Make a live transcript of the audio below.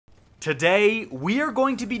Today, we are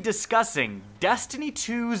going to be discussing Destiny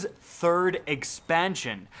 2's third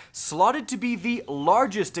expansion, slotted to be the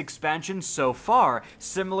largest expansion so far,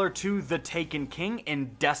 similar to The Taken King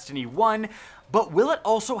in Destiny 1, but will it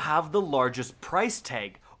also have the largest price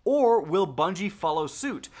tag? Or will Bungie follow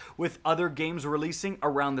suit, with other games releasing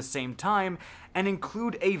around the same time, and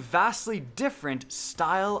include a vastly different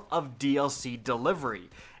style of DLC delivery?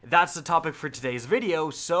 That's the topic for today's video,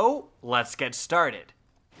 so let's get started.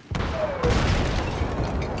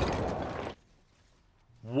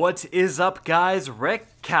 What is up, guys? Rick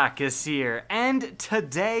Cacus here, and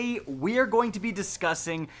today we are going to be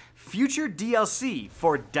discussing future DLC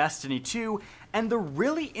for Destiny 2 and the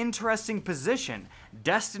really interesting position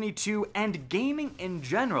Destiny 2 and gaming in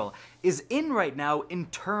general is in right now in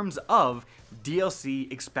terms of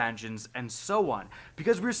DLC expansions and so on,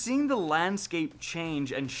 because we're seeing the landscape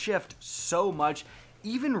change and shift so much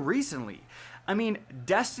even recently. I mean,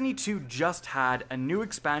 Destiny 2 just had a new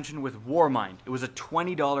expansion with Warmind. It was a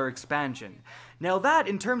 $20 expansion. Now that,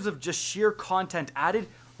 in terms of just sheer content added,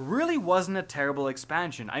 really wasn't a terrible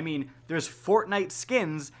expansion. I mean, there's Fortnite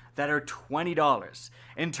skins that are $20.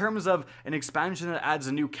 In terms of an expansion that adds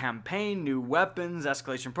a new campaign, new weapons,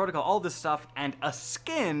 escalation protocol, all this stuff, and a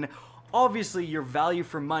skin, obviously your value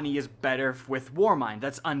for money is better with Warmind.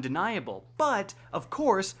 That's undeniable. But, of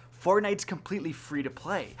course, Fortnite's completely free to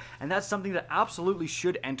play, and that's something that absolutely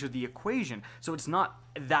should enter the equation. So it's not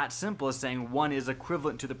that simple as saying one is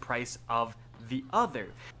equivalent to the price of the other.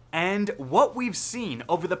 And what we've seen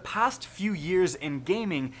over the past few years in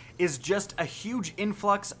gaming is just a huge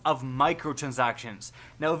influx of microtransactions.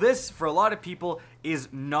 Now this, for a lot of people, is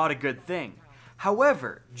not a good thing.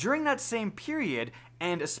 However, during that same period,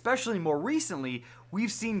 and especially more recently,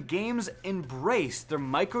 we've seen games embrace their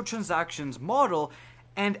microtransactions model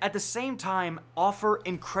and at the same time offer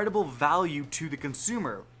incredible value to the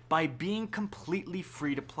consumer by being completely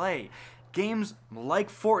free to play. Games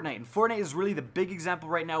like Fortnite, and Fortnite is really the big example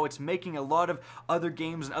right now. It's making a lot of other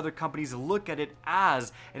games and other companies look at it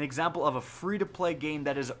as an example of a free-to-play game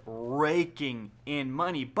that is raking in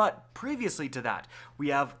money. But previously to that, we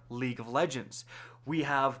have League of Legends, we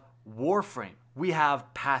have Warframe, we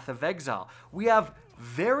have Path of Exile, we have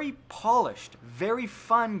very polished, very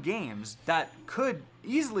fun games that could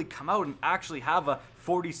easily come out and actually have a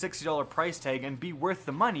 $40, $60 price tag and be worth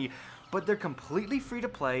the money, but they're completely free to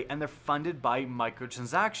play and they're funded by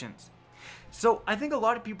microtransactions. So I think a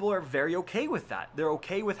lot of people are very okay with that. They're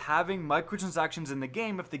okay with having microtransactions in the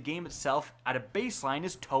game if the game itself at a baseline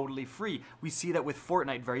is totally free. We see that with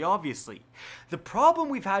Fortnite very obviously. The problem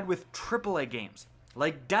we've had with AAA games,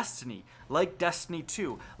 like Destiny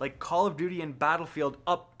 2, like Call of Duty and Battlefield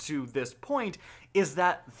up to this point, is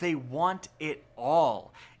that they want it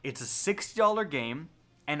all. It's a $60 game,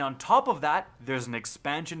 and on top of that, there's an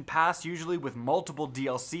expansion pass, usually with multiple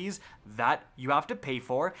DLCs that you have to pay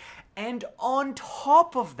for, and on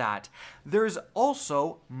top of that, there's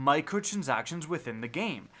also microtransactions within the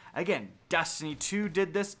game. Again, Destiny 2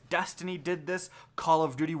 did this, Destiny did this, Call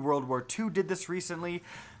of Duty World War II did this recently.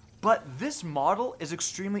 But this model is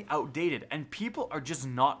extremely outdated and people are just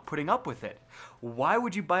not putting up with it. Why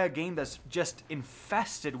would you buy a game that's just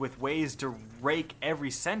infested with ways to rake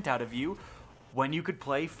every cent out of you when you could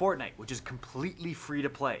play Fortnite, which is completely free to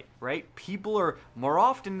play, right? People are more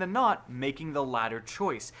often than not making the latter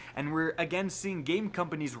choice. And we're again seeing game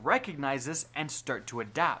companies recognize this and start to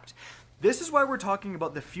adapt. This is why we're talking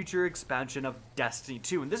about the future expansion of Destiny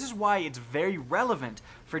 2, and this is why it's very relevant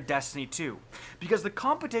for Destiny 2, because the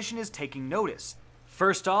competition is taking notice.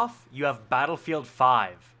 First off, you have Battlefield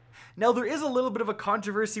 5. Now there is a little bit of a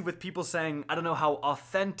controversy with people saying, I don't know how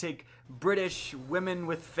authentic British women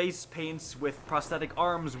with face paints with prosthetic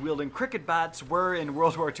arms wielding cricket bats were in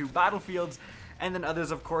World War II battlefields, and then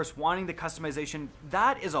others of course wanting the customization.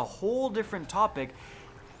 That is a whole different topic.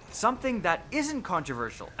 Something that isn't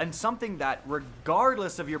controversial, and something that,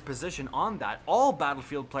 regardless of your position on that, all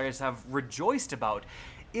Battlefield players have rejoiced about,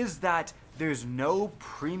 is that there's no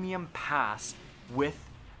premium pass with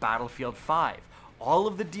Battlefield 5. All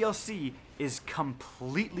of the DLC is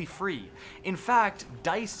completely free. In fact,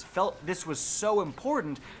 DICE felt this was so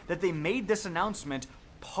important that they made this announcement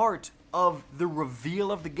part of the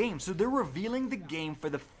reveal of the game. So they're revealing the game for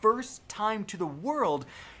the first time to the world.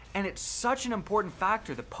 And it's such an important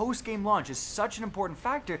factor. The post-game launch is such an important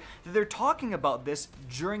factor that they're talking about this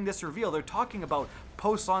during this reveal. They're talking about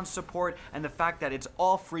post-launch support and the fact that it's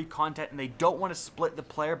all free content and they don't want to split the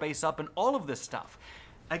player base up and all of this stuff.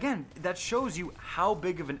 again, that shows you how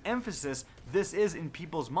big of an emphasis this is in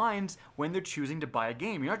people's minds when they're choosing to buy a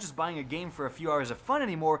game. You're not just buying a game for a few hours of fun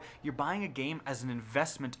anymore, you're buying a game as an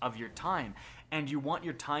investment of your time, and you want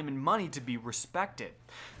your time and money to be respected.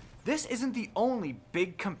 This isn't the only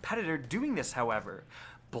big competitor doing this, however.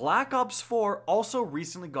 Black Ops 4 also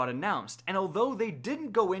recently got announced, and although they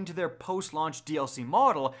didn't go into their post-launch DLC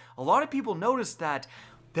model, a lot of people noticed that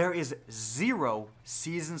there is 0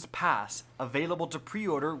 Seasons Pass available to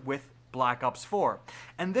pre-order with Black Ops 4.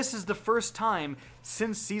 And this is the first time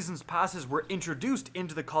since Seasons Passes were introduced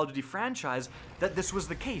into the Call of Duty franchise that this was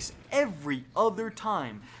the case. Every other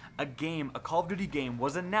time a Call of Duty game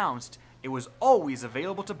was announced, it was always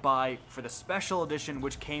available to buy for the special edition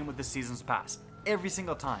which came with the Seasons Pass. Every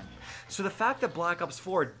single time. So the fact that Black Ops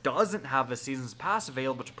 4 doesn't have a Seasons Pass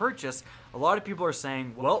available to purchase, a lot of people are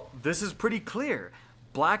saying, well, this is pretty clear.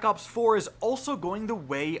 Black Ops 4 is also going the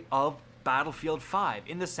way of Battlefield 5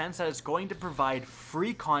 in the sense that it's going to provide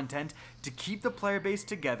free content to keep the player base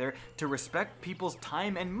together, to respect people's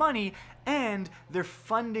time and money, and they're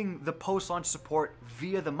funding the post-launch support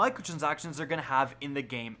via the microtransactions they're going to have in the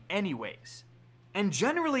game anyways. And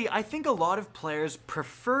generally, I think a lot of players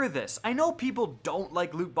prefer this. I know people don't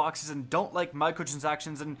like loot boxes and don't like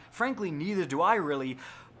microtransactions, and frankly, neither do I really,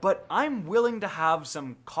 but I'm willing to have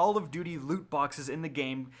some Call of Duty loot boxes in the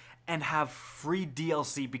game and have free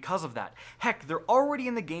DLC because of that. Heck, they're already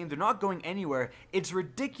in the game, they're not going anywhere. It's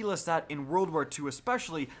ridiculous that in World War II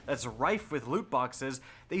especially, that's rife with loot boxes,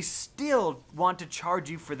 they still want to charge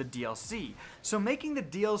you for the DLC. So making the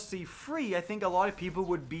DLC free, I think a lot of people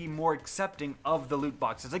would be more accepting of the loot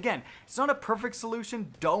boxes. Again, it's not a perfect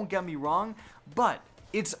solution, don't get me wrong, but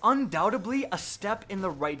it's undoubtedly a step in the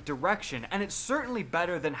right direction, and it's certainly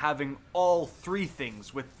better than having all 3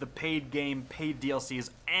 things with the paid game, paid DLCs,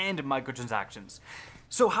 and microtransactions.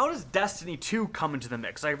 So how does Destiny 2 come into the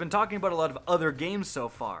mix? I've been talking about a lot of other games so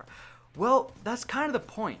far. Well, that's kind of the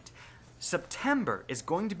point. September is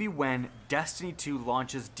going to be when Destiny 2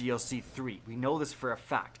 launches DLC 3. We know this for a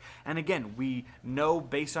fact. And again, we know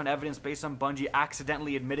based on evidence, based on Bungie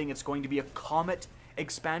accidentally admitting it's going to be a Comet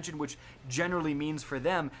expansion, which generally means for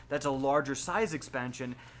them that's a larger size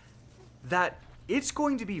expansion, that it's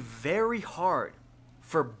going to be very hard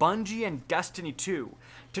for Bungie and Destiny 2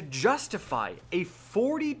 to justify a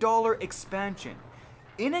 $40 expansion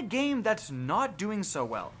in a game that's not doing so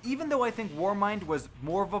well. Even though I think Warmind was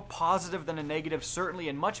more of a positive than a negative, certainly,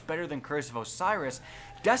 and much better than Curse of Osiris,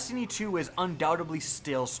 Destiny 2 is undoubtedly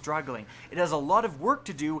still struggling. It has a lot of work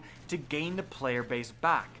to do to gain the player base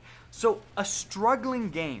back. So a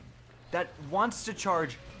struggling game that wants to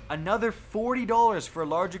charge another $40 for a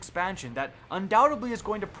large expansion that undoubtedly is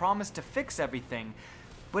going to promise to fix everything,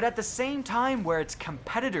 but at the same time where its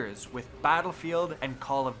competitors with Battlefield and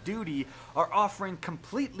Call of Duty are offering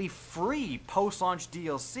completely free post-launch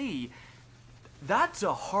DLC, that's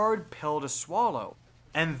a hard pill to swallow.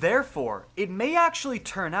 And therefore, it may actually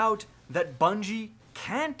turn out that Bungie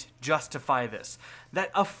can't justify this, that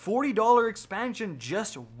a $40 expansion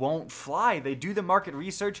just won't fly. They do the market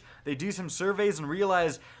research, they do some surveys and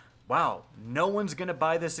realize, wow, no one's gonna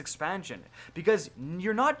buy this expansion. Because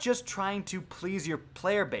you're not just trying to please your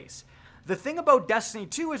player base. The thing about Destiny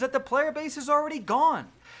 2 is that the player base is already gone.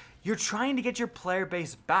 You're trying to get your player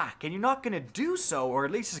base back, and you're not gonna do so, or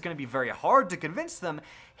at least it's gonna be very hard to convince them,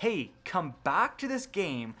 hey, come back to this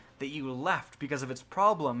game that you left because of its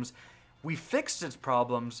problems. We fixed its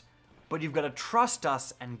problems, but you've got to trust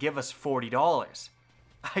us and give us $40.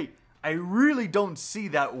 I really don't see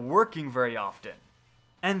that working very often.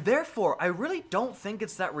 And therefore, I really don't think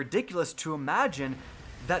it's that ridiculous to imagine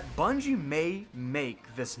that Bungie may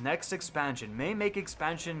make this next expansion, may make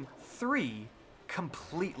expansion 3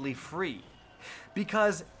 completely free.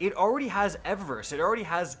 Because it already has Eververse, it already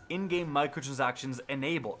has in-game microtransactions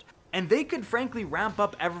enabled. And they could frankly ramp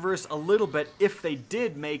up Eververse a little bit if they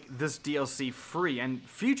did make this DLC free, and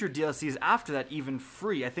future DLCs after that even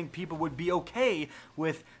free. I think people would be okay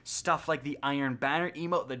with stuff like the Iron Banner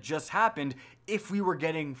emote that just happened if we were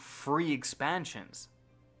getting free expansions.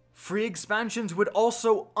 Free expansions would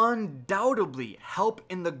also undoubtedly help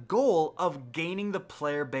in the goal of gaining the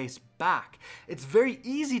player base back. It's very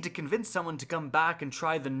easy to convince someone to come back and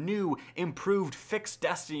try the new, improved, fixed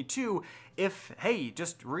Destiny 2 if, hey,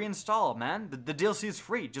 just reinstall, man. The DLC is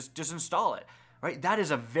free, just install it, right? That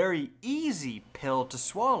is a very easy pill to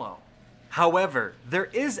swallow. However, there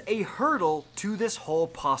is a hurdle to this whole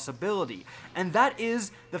possibility, and that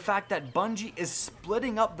is the fact that Bungie is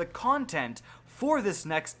splitting up the content for this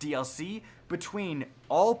next DLC between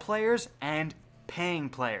all players and paying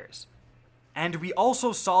players. And we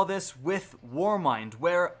also saw this with Warmind,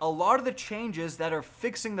 where a lot of the changes that are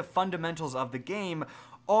fixing the fundamentals of the game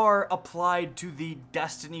are applied to the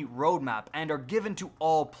Destiny roadmap and are given to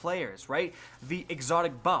all players, right? The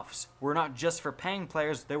exotic buffs were not just for paying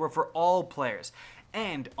players, they were for all players.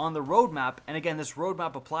 And on the roadmap, and again, this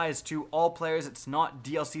roadmap applies to all players, it's not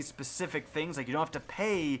DLC specific things, like you don't have to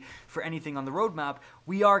pay for anything on the roadmap.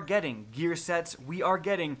 We are getting gear sets, we are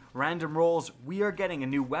getting random rolls, we are getting a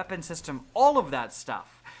new weapon system, all of that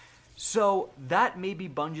stuff. So that may be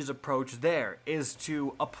Bungie's approach there, is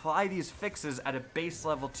to apply these fixes at a base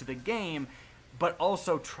level to the game, but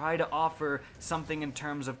also try to offer something in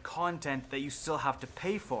terms of content that you still have to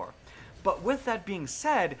pay for. But with that being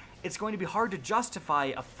said, it's going to be hard to justify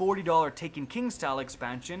a $40 Taken King style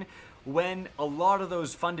expansion when a lot of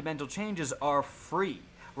those fundamental changes are free,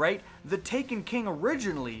 right? The Taken King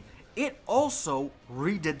originally, it also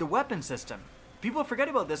redid the weapon system. People forget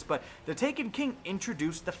about this, but the Taken King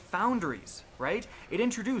introduced the foundries, right? It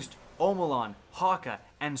introduced Omolon, Haka,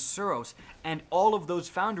 and Suros, and all of those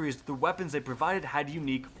foundries, the weapons they provided had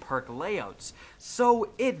unique perk layouts. So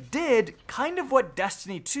it did kind of what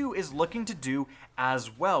Destiny 2 is looking to do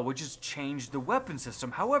as well, which is change the weapon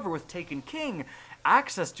system. However, with Taken King,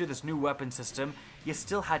 access to this new weapon system, you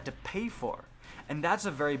still had to pay for. And that's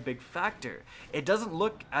a very big factor. It doesn't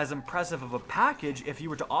look as impressive of a package if you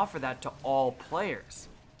were to offer that to all players.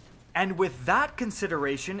 And with that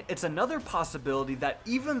consideration, it's another possibility that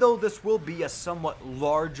even though this will be a somewhat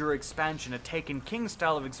larger expansion, a Taken King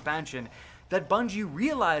style of expansion, that Bungie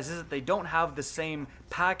realizes that they don't have the same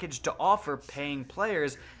package to offer paying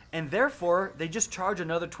players, and therefore they just charge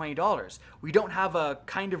another $20. We don't have a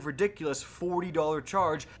kind of ridiculous $40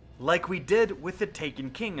 charge like we did with the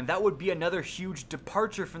Taken King, and that would be another huge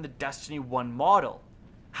departure from the Destiny 1 model.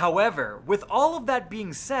 However, with all of that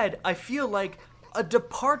being said, I feel like a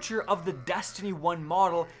departure of the Destiny 1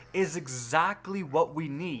 model is exactly what we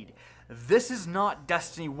need. This is not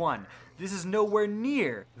Destiny 1. This is nowhere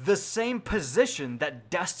near the same position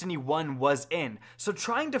that Destiny 1 was in. So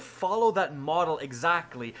trying to follow that model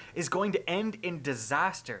exactly is going to end in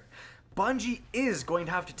disaster. Bungie is going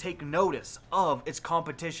to have to take notice of its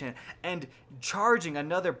competition, and charging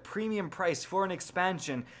another premium price for an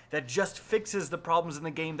expansion that just fixes the problems in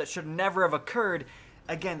the game that should never have occurred,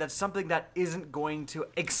 again, that's something that isn't going to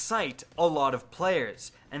excite a lot of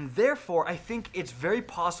players. And therefore, I think it's very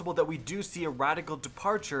possible that we do see a radical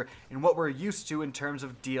departure in what we're used to in terms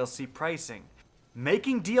of DLC pricing.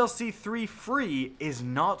 Making DLC 3 free is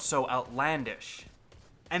not so outlandish.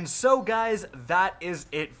 And so guys, that is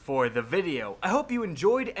it for the video. I hope you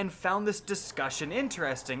enjoyed and found this discussion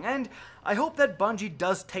interesting, and I hope that Bungie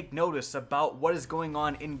does take notice about what is going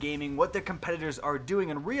on in gaming, what their competitors are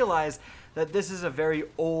doing, and realize that this is a very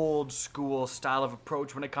old school style of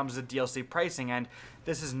approach when it comes to DLC pricing, and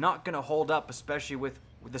this is not going to hold up, especially with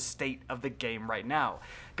the state of the game right now.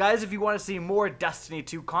 Guys, if you want to see more Destiny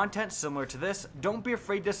 2 content similar to this, don't be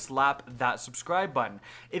afraid to slap that subscribe button.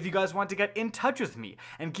 If you guys want to get in touch with me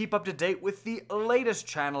and keep up to date with the latest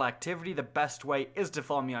channel activity, the best way is to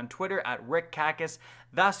follow me on Twitter at RickCacus.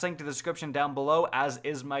 That's linked in the description down below, as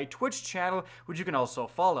is my Twitch channel, which you can also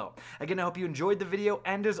follow. Again, I hope you enjoyed the video,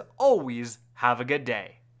 and as always, have a good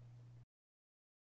day.